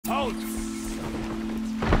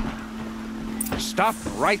out! Stop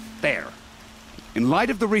right there. In light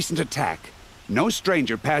of the recent attack, no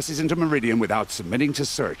stranger passes into Meridian without submitting to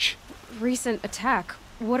search. Recent attack?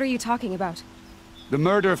 What are you talking about? The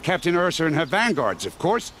murder of Captain Ursa and her vanguards, of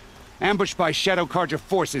course. Ambushed by Shadow Carja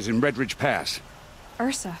forces in Redridge Pass.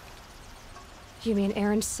 Ursa? You mean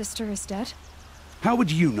Erend's sister is dead? How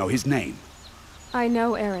would you know his name? I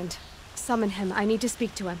know Erend. Summon him. I need to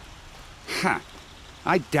speak to him. Ha!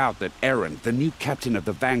 I doubt that Erend, the new captain of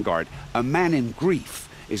the Vanguard, a man in grief,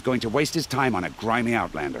 is going to waste his time on a grimy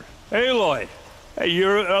outlander. Aloy! Hey,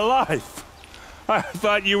 you're alive! I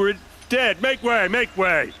thought you were dead. Make way, make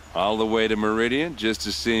way! All the way to Meridian just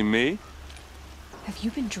to see me? Have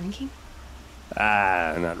you been drinking?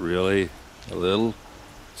 Ah, not really. A little.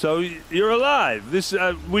 So, you're alive.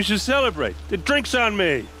 We should celebrate. The drink's on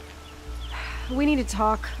me. We need to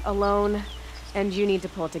talk, alone, and you need to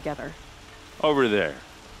pull it together. Over there.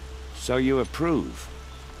 So you approve?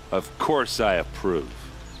 Of course I approve.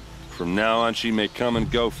 From now on, she may come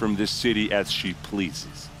and go from this city as she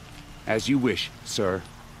pleases. As you wish, sir.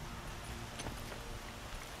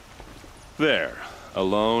 There.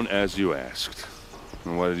 Alone as you asked.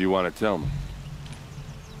 And what did you want to tell me?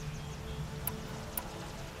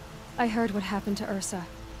 I heard what happened to Ursa.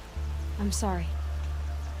 I'm sorry.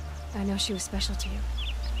 I know she was special to you.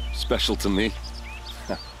 Special to me?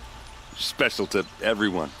 Special to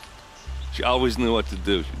everyone. She always knew what to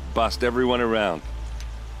do. She bossed everyone around.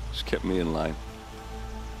 She kept me in line.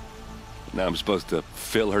 Now I'm supposed to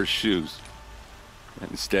fill her shoes. And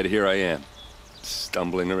instead, here I am,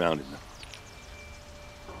 stumbling around in them.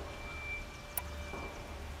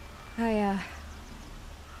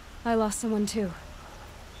 I lost someone too.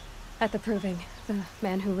 At the Proving, the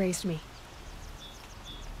man who raised me.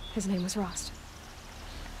 His name was Rost.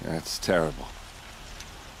 That's terrible.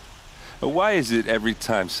 But why is it every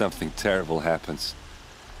time something terrible happens,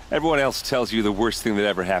 everyone else tells you the worst thing that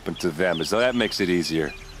ever happened to them, as though that makes it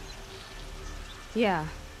easier? Yeah,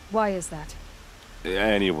 why is that?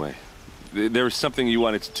 Anyway, there was something you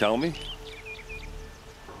wanted to tell me?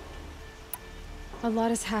 A lot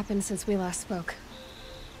has happened since we last spoke.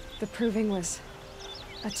 The Proving was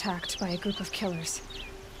attacked by a group of killers.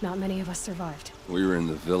 Not many of us survived. We were in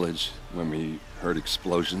the village when we heard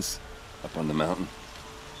explosions up on the mountain.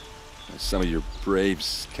 Some of your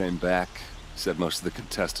braves came back, said most of the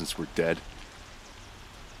contestants were dead.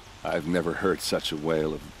 I've never heard such a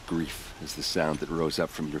wail of grief as the sound that rose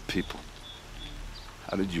up from your people.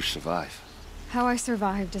 How did you survive? How I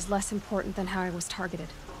survived is less important than how I was targeted.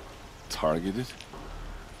 Targeted?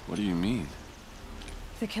 What do you mean?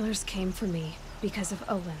 The killers came for me because of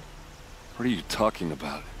Olin. What are you talking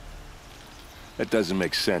about? That doesn't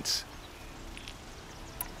make sense.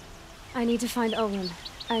 I need to find Olin.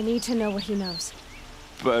 I need to know what he knows.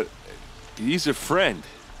 But he's a friend.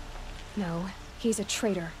 No, he's a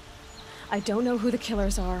traitor. I don't know who the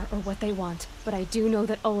killers are or what they want, but I do know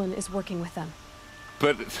that Olin is working with them.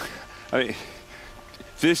 But, I mean,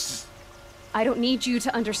 this... I don't need you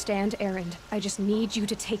to understand, Erend. I just need you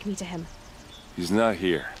to take me to him. He's not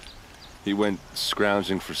here. He went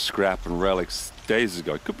scrounging for scrap and relics days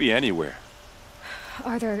ago. It could be anywhere.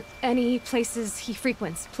 Are there any places he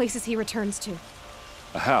frequents, places he returns to?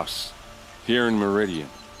 A house. Here in Meridian.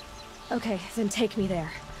 Okay, then take me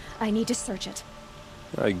there. I need to search it.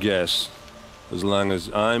 I guess. As long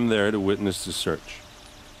as I'm there to witness the search.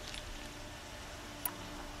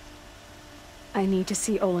 I need to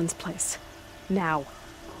see Olin's place. Now.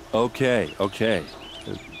 Okay, okay.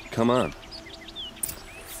 Come on.